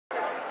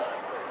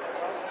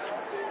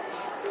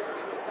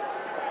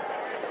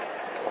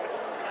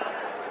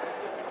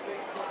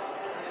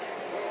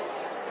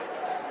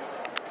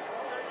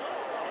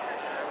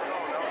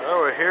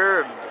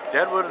here in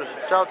Deadwood,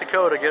 South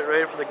Dakota, getting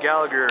ready for the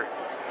Gallagher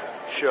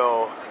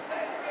show.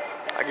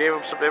 I gave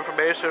him some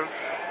information.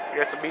 I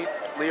got to meet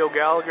Leo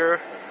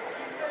Gallagher.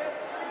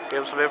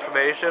 Gave him some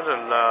information,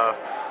 and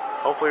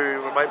hopefully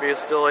we might be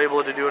still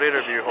able to do an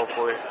interview,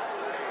 hopefully.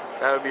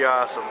 That would be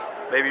awesome.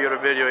 Maybe even a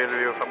video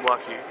interview if I'm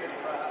lucky.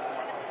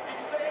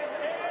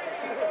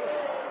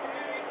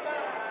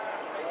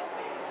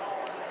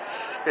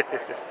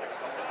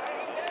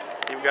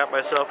 Even got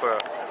myself a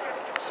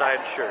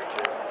signed shirt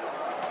too.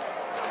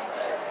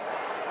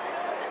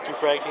 To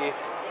Frankie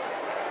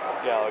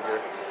Gallagher.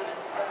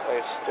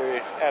 Nice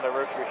 30th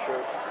anniversary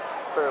shirt.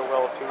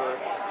 Farewell tour.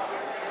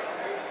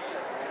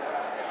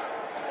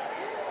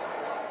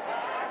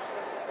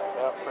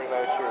 Yeah, pretty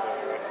nice shirt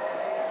anyway.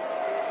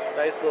 It's a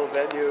nice little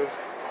venue.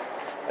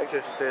 Actually,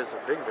 I should say it's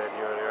a big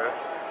venue anyway.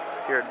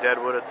 Here in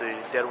Deadwood at the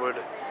Deadwood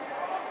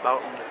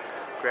Mountain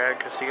Grand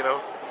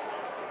Casino.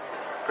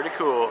 Pretty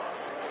cool.